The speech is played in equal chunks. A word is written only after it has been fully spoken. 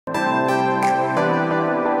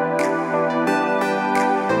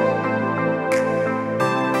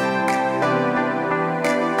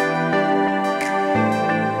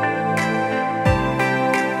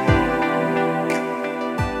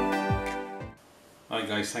Hi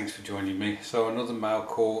guys, thanks for joining me. So another mail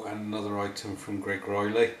call and another item from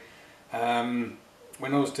Reilly. When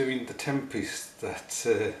I was doing the Tempest,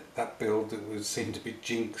 that build that was seemed to be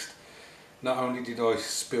jinxed, not only did I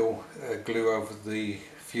spill glue over the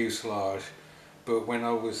fuselage, but when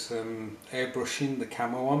I was airbrushing the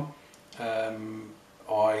camo on,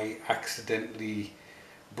 I accidentally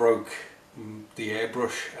broke the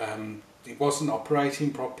airbrush. It wasn't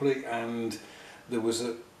operating properly, and there was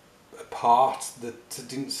a part that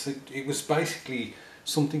didn't. It was basically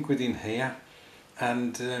something within here,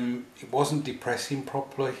 and it wasn't depressing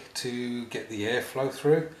properly to get the airflow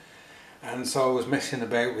through, and so I was messing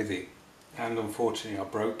about with it, and unfortunately I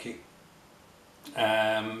broke it.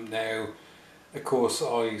 Now, of course,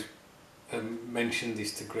 I mentioned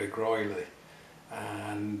this to Reilly,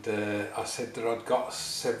 and I said that I'd got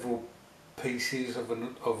several pieces of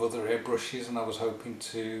other airbrushes, and I was hoping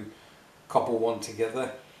to cobble one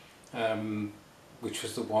together, which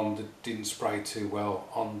was the one that didn't spray too well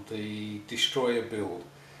on the destroyer build.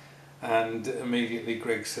 And immediately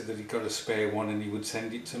Greg said that he got a spare one and he would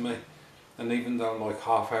send it to me. And even though like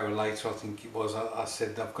half hour later, I think it was, I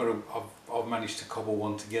said I've managed to cobble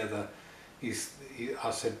one together.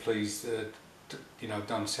 I said, please,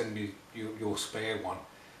 don't send me your spare one.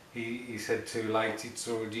 He said too late, it's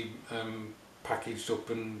already packaged up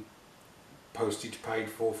and postage paid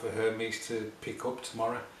for Hermes to pick up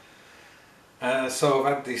tomorrow. So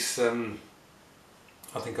I've had this,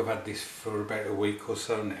 I think I've had this for about a week or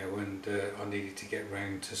so now, and I needed to get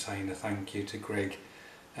round to saying a thank you to Greg,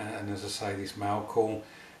 and as I say, this mail call.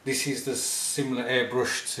 This is the similar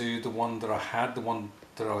airbrush to the one that I had, the one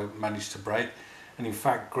that I managed to break, and in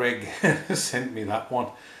fact Greg sent me that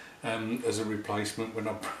one as a replacement when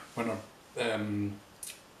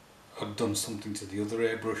I'd done something to the other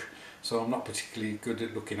airbrush. So I'm not particularly good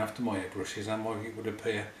at looking after my airbrushes, am I? It would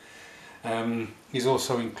appear. He's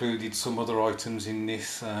also included some other items in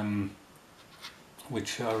this,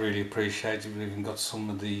 which I really appreciate. We've even got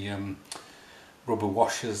some of the rubber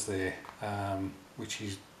washers there, which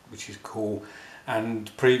is cool.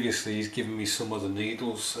 And previously he's given me some other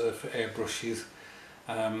needles for airbrushes.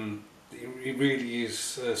 It really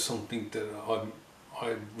is something that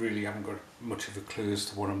I really haven't got much of a clue as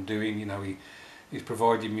to what I'm doing. You know, he's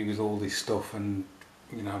provided me with all this stuff, and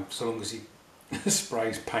you know, so long as he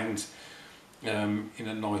sprays paint in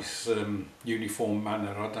a nice uniform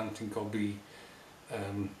manner, I don't think I'll be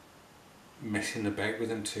messing about with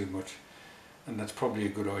them too much, and that's probably a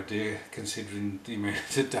good idea considering the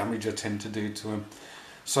amount of damage I tend to do to them.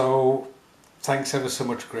 So thanks ever so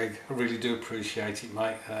much, Greg. I really do appreciate it,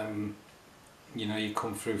 mate. You know, you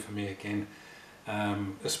come through for me again,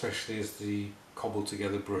 especially as the cobbled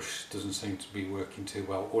together brush doesn't seem to be working too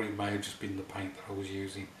well, or it may have just been the paint that I was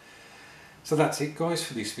using. So that's it guys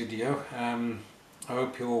for this video. I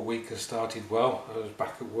hope your week has started well. I was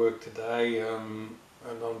back at work today, and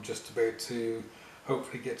I'm just about to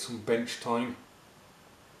hopefully get some bench time,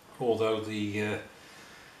 although the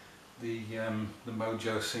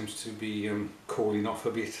mojo seems to be cooling off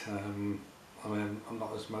a bit. I'm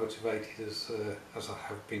not as motivated as I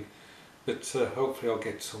have been, but hopefully I'll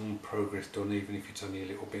get some progress done, even if it's only a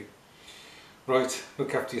little bit. Right,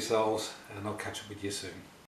 look after yourselves, and I'll catch up with you soon.